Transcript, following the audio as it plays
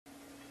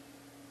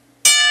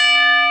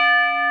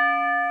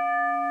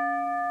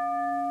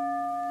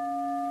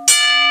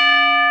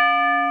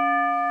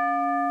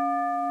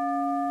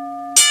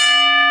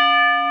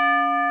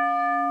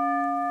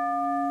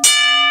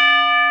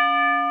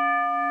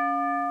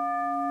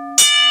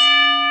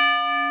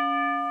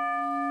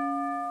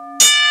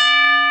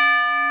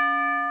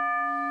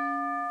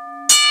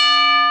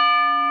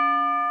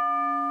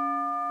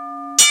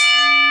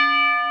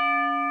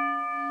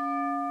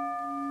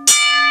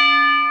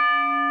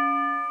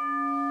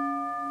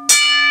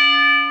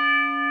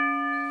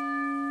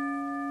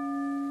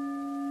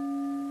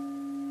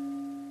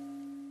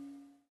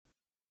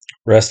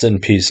Rest in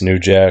peace, New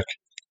Jack.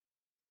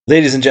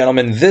 Ladies and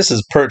gentlemen, this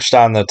is Perched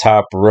on the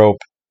Top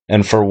Rope,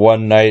 and for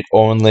one night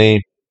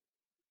only,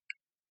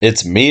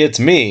 it's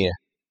me.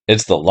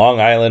 It's the Long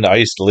Island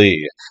Iced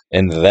Lee,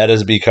 and that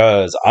is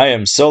because I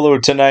am solo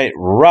tonight.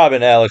 Rob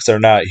and Alex are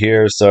not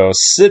here, so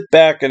sit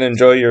back and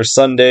enjoy your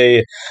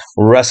Sunday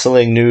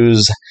wrestling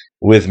news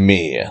with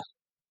me.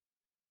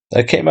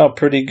 That came out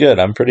pretty good.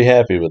 I'm pretty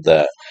happy with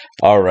that.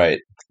 All right,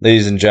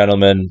 ladies and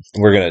gentlemen,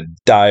 we're going to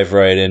dive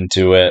right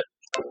into it.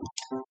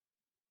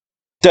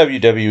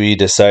 WWE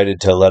decided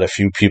to let a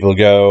few people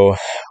go,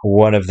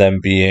 one of them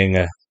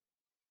being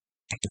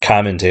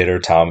commentator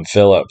Tom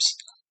Phillips.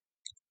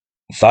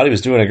 Thought he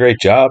was doing a great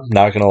job,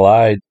 not going to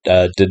lie.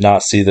 Did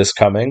not see this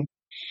coming.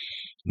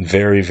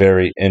 Very,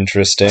 very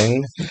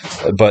interesting.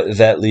 But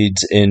that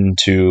leads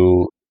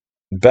into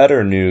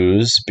better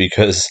news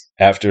because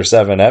after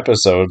 7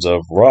 episodes of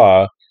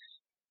Raw,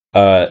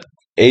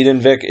 Aiden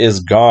Vick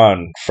is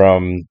gone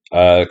from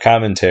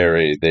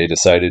commentary. They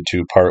decided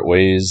to part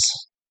ways,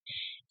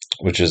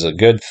 which is a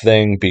good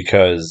thing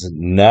because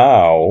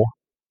now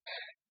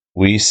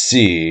we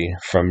see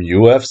from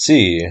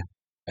UFC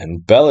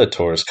and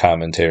Bellator's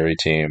commentary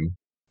team,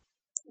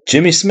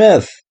 Jimmy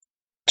Smith.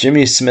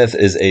 Jimmy Smith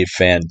is a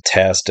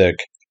fantastic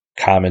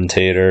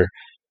commentator.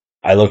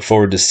 I look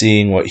forward to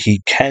seeing what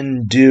he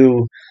can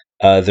do.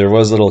 There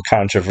was a little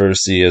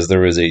controversy as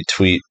there was a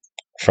tweet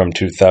from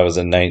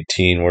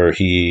 2019 where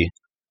he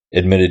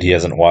admitted he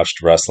hasn't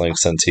watched wrestling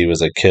since he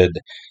was a kid.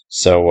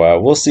 So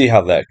we'll see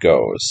how that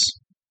goes.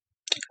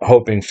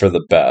 Hoping for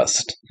the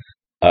best.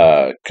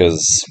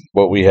 Because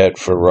what we had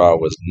for Raw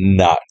was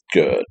not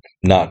good.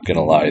 Not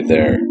gonna lie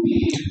there.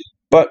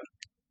 But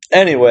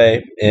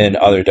anyway, in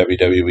other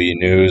WWE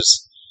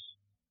news,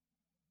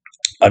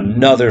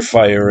 another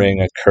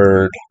firing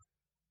occurred.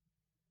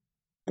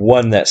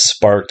 One that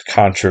sparked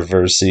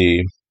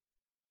controversy,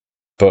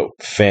 but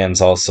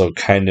fans also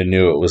kind of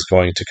knew it was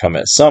going to come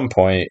at some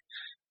point.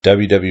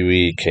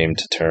 WWE came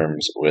to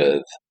terms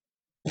with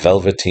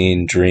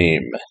Velveteen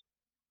Dream.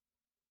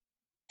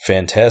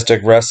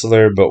 Fantastic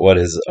wrestler, but what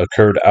has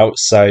occurred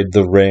outside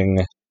the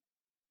ring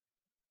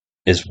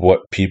is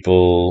what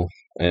people,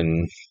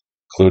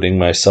 including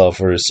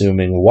myself, are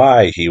assuming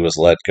why he was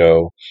let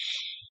go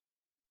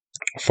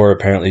for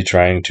apparently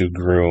trying to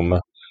groom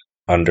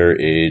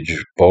underage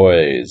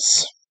boys.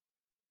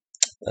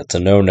 That's a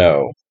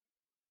no-no.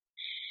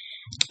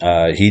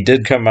 He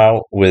did come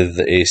out with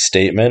a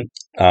statement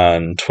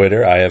on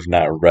Twitter. I have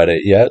not read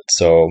it yet,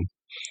 so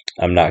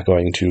I'm not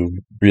going to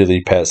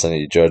really pass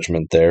any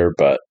judgment there,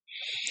 but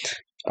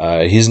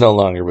he's no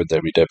longer with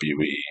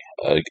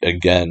WWE.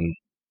 Again,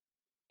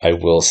 I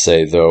will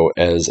say, though,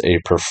 as a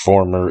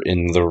performer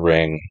in the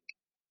ring,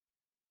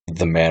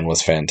 the man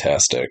was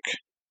fantastic.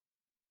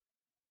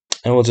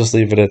 And we'll just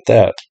leave it at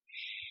that.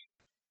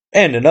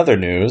 And in other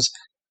news,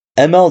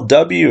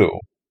 MLW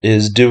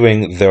is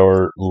doing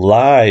their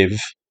live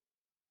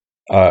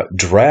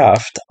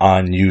draft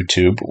on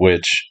YouTube,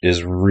 which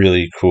is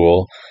really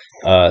cool.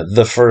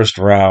 The first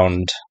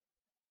round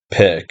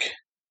pick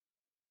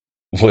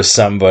was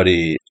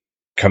somebody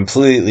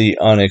completely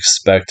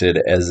unexpected,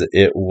 as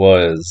it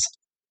was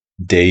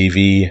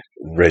Davey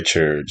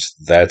Richards.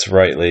 That's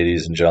right,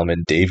 ladies and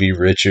gentlemen. Davey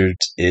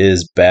Richards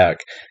is back,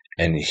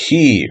 and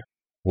he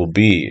will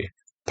be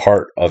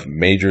part of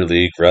Major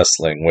League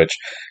Wrestling, which,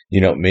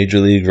 Major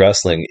League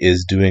Wrestling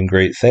is doing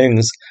great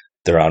things.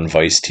 They're on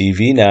Vice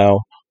TV now.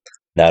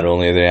 Not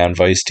only are they on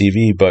Vice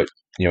TV, but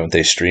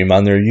they stream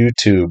on their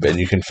YouTube, and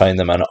you can find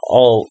them on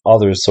all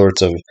other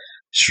sorts of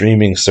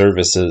streaming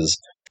services.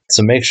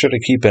 So make sure to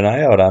keep an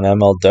eye out on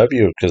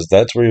MLW, because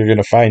that's where you're going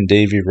to find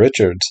Davey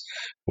Richards,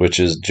 which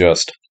is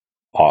just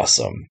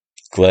awesome.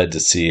 Glad to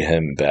see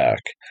him back.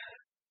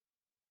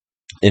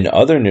 In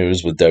other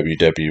news with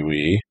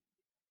WWE,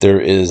 there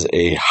is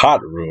a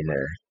hot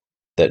rumor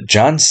that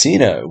John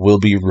Cena will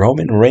be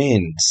Roman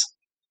Reigns'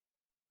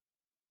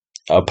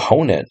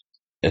 opponent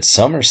at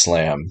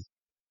SummerSlam.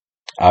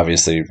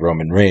 Obviously,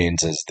 Roman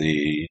Reigns is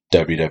the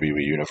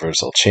WWE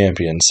Universal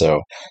Champion,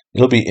 so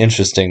it'll be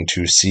interesting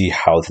to see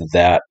how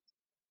that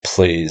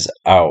plays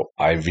out.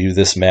 I view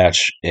this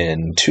match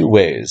in 2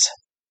 ways.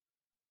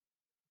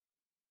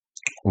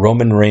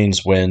 Roman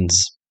Reigns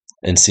wins,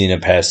 and Cena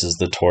passes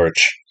the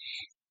torch,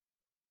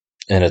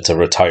 and it's a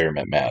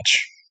retirement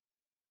match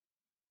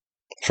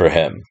for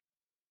him.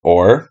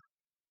 Or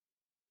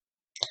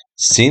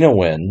Cena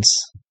wins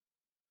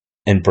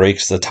and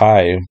breaks the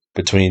tie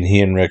between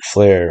he and Ric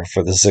Flair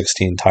for the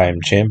 16-time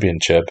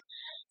championship,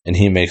 and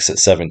he makes it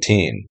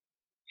 17.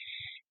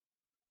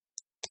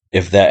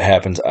 If that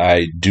happens,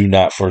 I do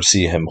not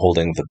foresee him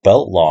holding the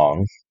belt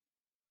long,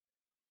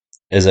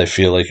 as I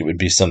feel like it would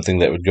be something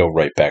that would go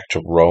right back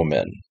to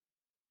Roman.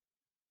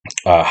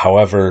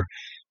 However,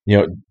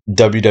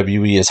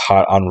 WWE is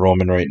hot on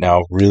Roman right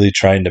now, really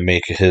trying to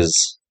make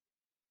his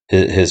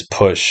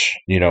push,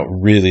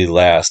 really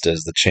last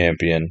as the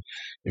champion.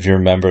 If you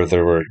remember,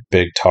 there were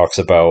big talks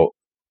about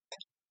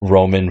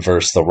Roman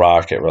versus The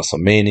Rock at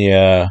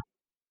WrestleMania,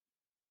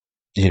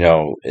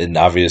 and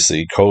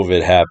obviously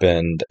COVID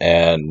happened,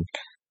 and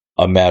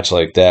a match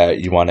like that,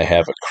 you want to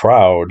have a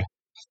crowd.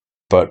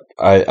 But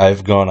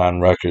I've gone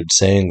on record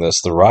saying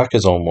this. The Rock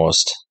is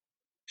almost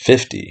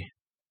 50.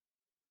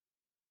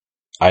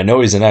 I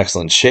know he's in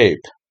excellent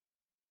shape,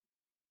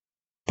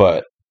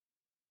 but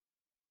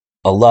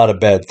a lot of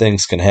bad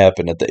things can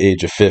happen at the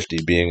age of 50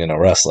 being in a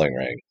wrestling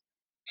ring.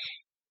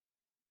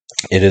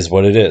 It is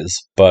what it is.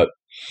 But,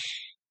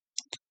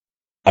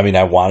 I mean,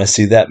 I want to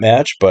see that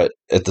match, but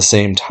at the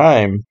same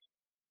time,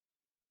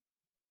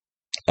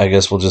 I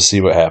guess we'll just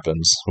see what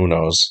happens. Who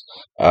knows?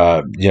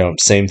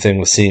 Same thing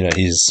with Cena.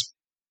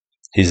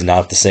 He's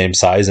not the same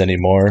size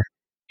anymore.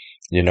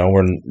 We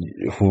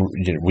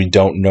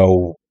don't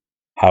know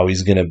how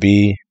he's going to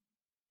be.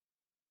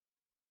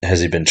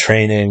 Has he been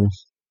training?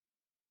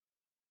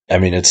 I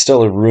mean, it's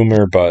still a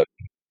rumor, but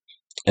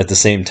at the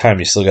same time,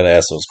 you still got to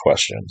ask those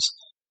questions.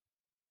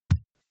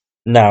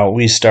 Now,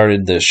 we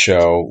started this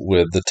show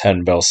with the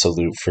 10 bell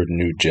salute for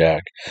New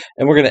Jack,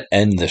 and we're going to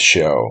end the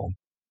show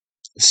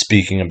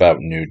speaking about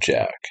New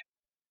Jack.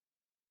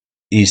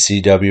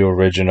 ECW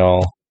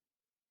original,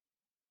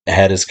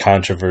 had his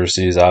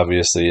controversies,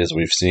 obviously, as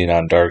we've seen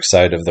on Dark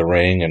Side of the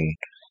Ring and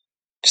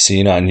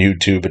seen on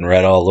YouTube and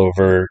read all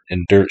over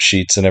in dirt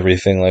sheets and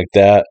everything like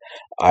that.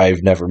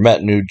 I've never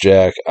met New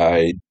Jack.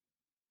 I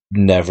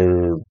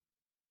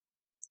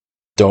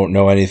don't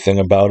know anything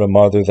about him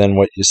other than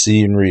what you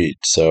see and read.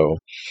 So,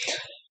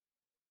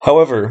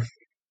 however,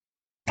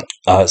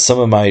 some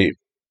of my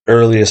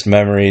earliest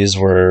memories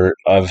were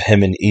of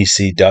him in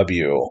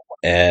ECW,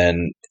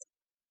 and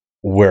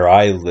where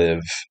I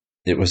live,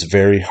 it was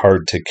very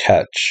hard to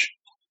catch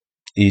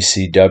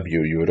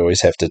ECW. You would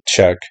always have to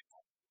check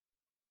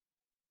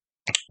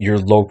your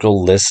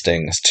local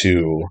listings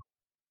to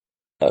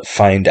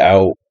find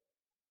out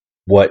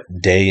what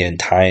day and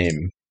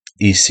time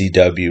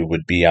ECW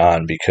would be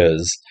on,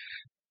 because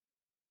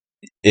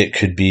it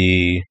could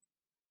be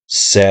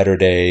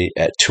Saturday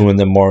at 2 in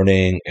the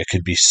morning, it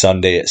could be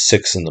Sunday at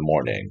 6 in the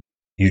morning.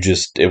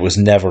 It was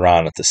never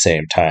on at the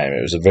same time.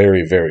 It was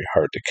very, very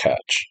hard to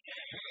catch.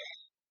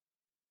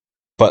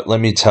 But let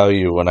me tell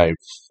you, when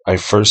I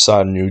first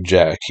saw New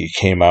Jack, he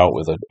came out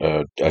with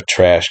a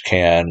trash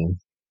can,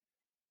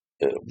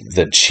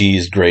 the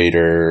cheese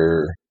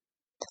grater.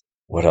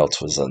 What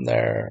else was in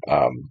there?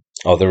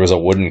 There was a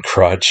wooden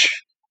crutch.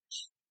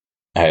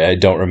 I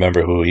don't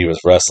remember who he was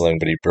wrestling,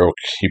 but he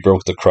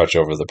broke the crutch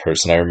over the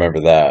person. I remember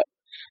that.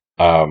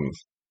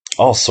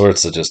 All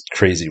sorts of just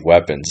crazy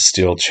weapons,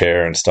 steel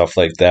chair and stuff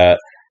like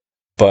that.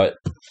 But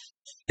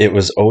it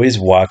was always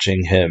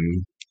watching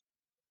him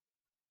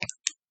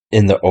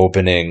in the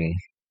opening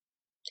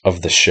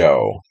of the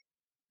show,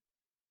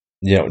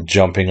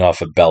 jumping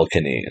off of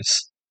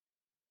balconies.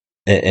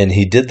 And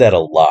he did that a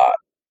lot.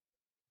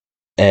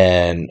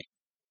 And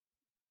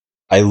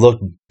I look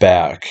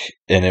back,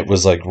 and it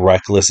was like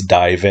reckless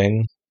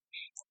diving,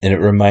 and it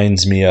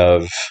reminds me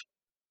of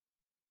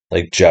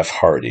like Jeff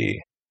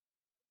Hardy,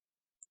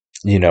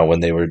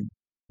 when they were,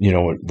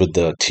 with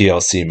the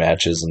TLC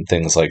matches and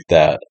things like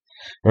that.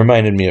 It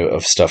reminded me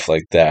of stuff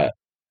like that,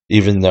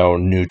 even though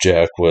New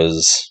Jack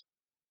was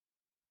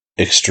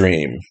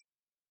extreme,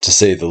 to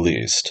say the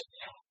least.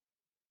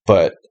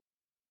 But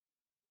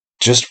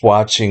just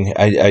watching,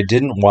 I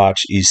didn't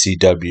watch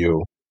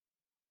ECW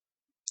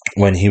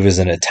when he was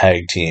in a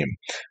tag team.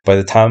 By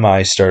the time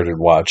I started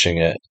watching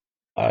it,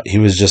 he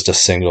was just a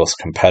singles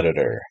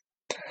competitor.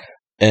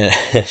 And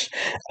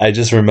I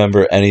just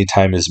remember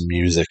anytime his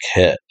music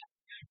hit,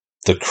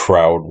 the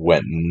crowd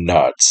went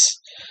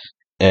nuts.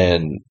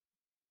 And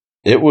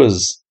it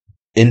was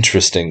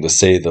interesting, to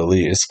say the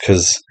least,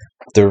 because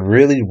there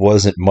really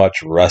wasn't much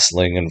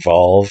wrestling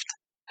involved.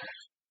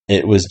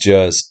 It was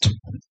just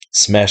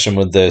smash him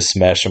with this,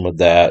 smash him with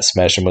that,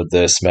 smash him with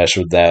this, smash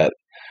with that.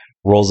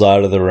 Rolls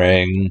out of the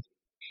ring,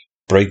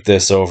 break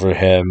this over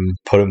him,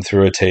 put him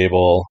through a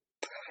table.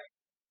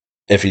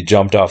 If he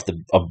jumped off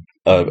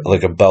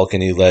like a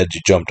balcony ledge,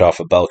 he jumped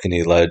off a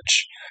balcony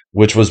ledge,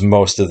 which was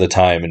most of the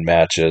time in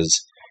matches.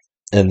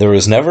 And there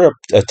was never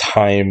a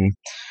time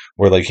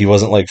where like he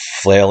wasn't like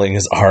flailing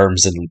his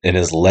arms and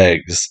his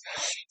legs.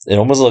 It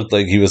almost looked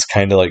like he was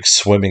kind of like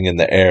swimming in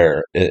the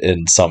air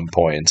in some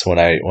points when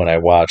I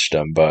watched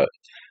him. But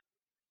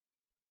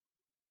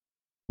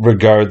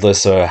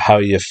regardless of how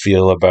you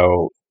feel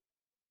about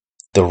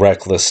the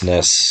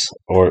recklessness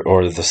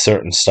or the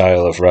certain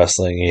style of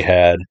wrestling he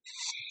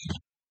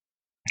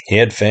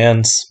had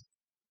fans.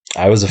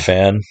 I was a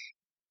fan,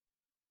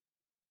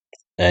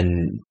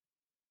 and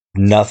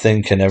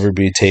nothing can ever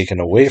be taken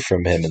away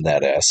from him in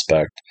that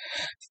aspect.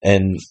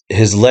 And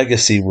his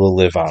legacy will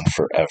live on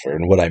forever.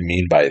 And what I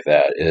mean by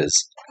that is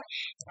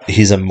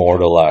he's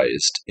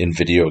immortalized in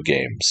video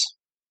games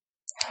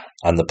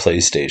on the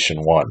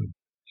PlayStation 1,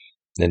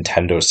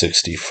 Nintendo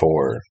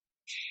 64,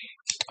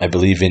 I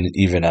believe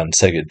even on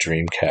Sega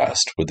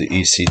Dreamcast with the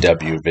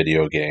ECW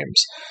video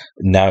games.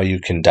 Now you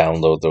can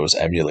download those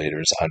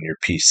emulators on your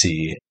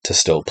PC to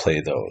still play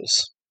those.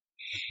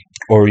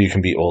 Or you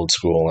can be old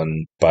school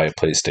and buy a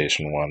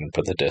PlayStation 1 and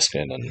put the disc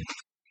in and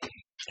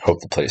hope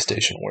the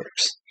PlayStation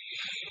works.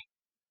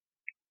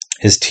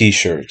 His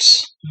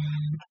t-shirts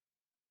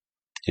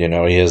He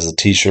has a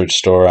t-shirt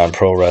store on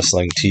Pro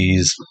Wrestling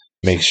Tees.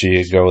 Make sure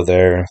you go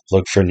there,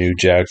 look for New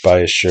Jack, buy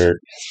a shirt.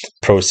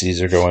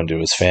 Proceeds are going to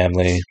his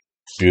family.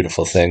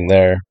 Beautiful thing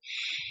there.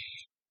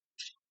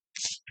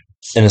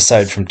 And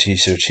aside from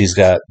t-shirts, he's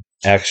got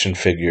action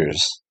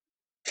figures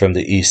from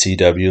the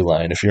ECW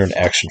line. If you're an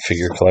action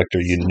figure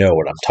collector, you know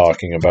what I'm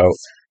talking about,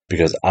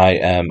 because I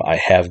am. I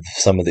have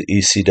some of the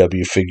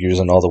ECW figures,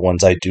 and all the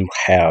ones I do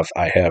have,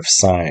 I have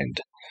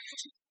signed.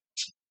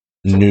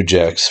 New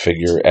Jack's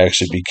figure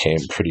actually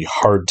became pretty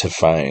hard to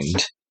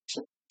find,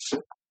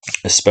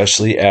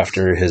 especially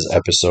after his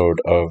episode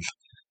of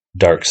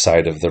Dark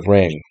Side of the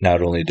Ring.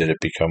 Not only did it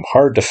become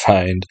hard to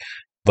find,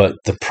 but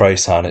the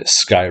price on it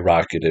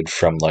skyrocketed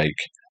from like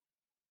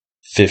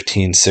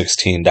 $15,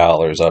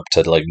 $16 up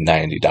to like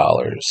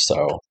 $90.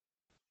 So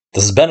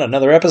this has been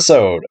another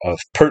episode of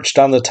Perched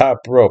on the Top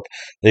Rope.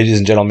 Ladies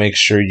and gentlemen, make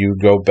sure you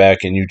go back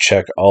and you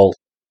check all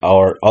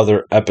our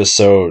other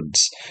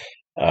episodes.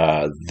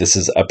 This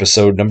is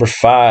episode number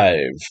 5.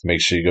 Make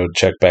sure you go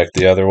check back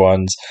the other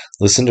ones.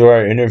 Listen to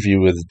our interview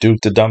with Duke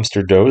the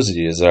Dumpster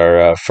Dozy. Is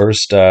our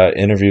first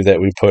interview that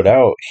we put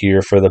out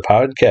here for the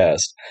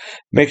podcast.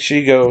 Make sure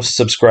you go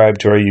subscribe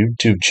to our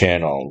YouTube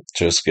channel.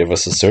 Just give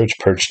us a search,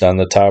 Perched on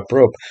the Top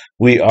Rope.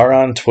 We are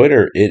on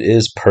Twitter. It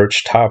is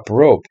Perched Top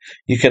Rope.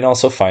 You can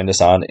also find us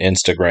on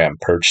Instagram,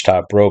 Perched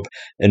Top Rope.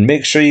 And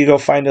make sure you go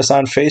find us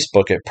on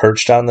Facebook at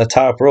Perched on the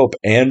Top Rope.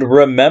 And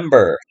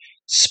remember,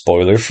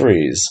 spoiler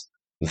freeze.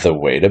 The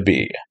way to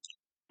be.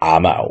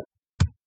 I'm out.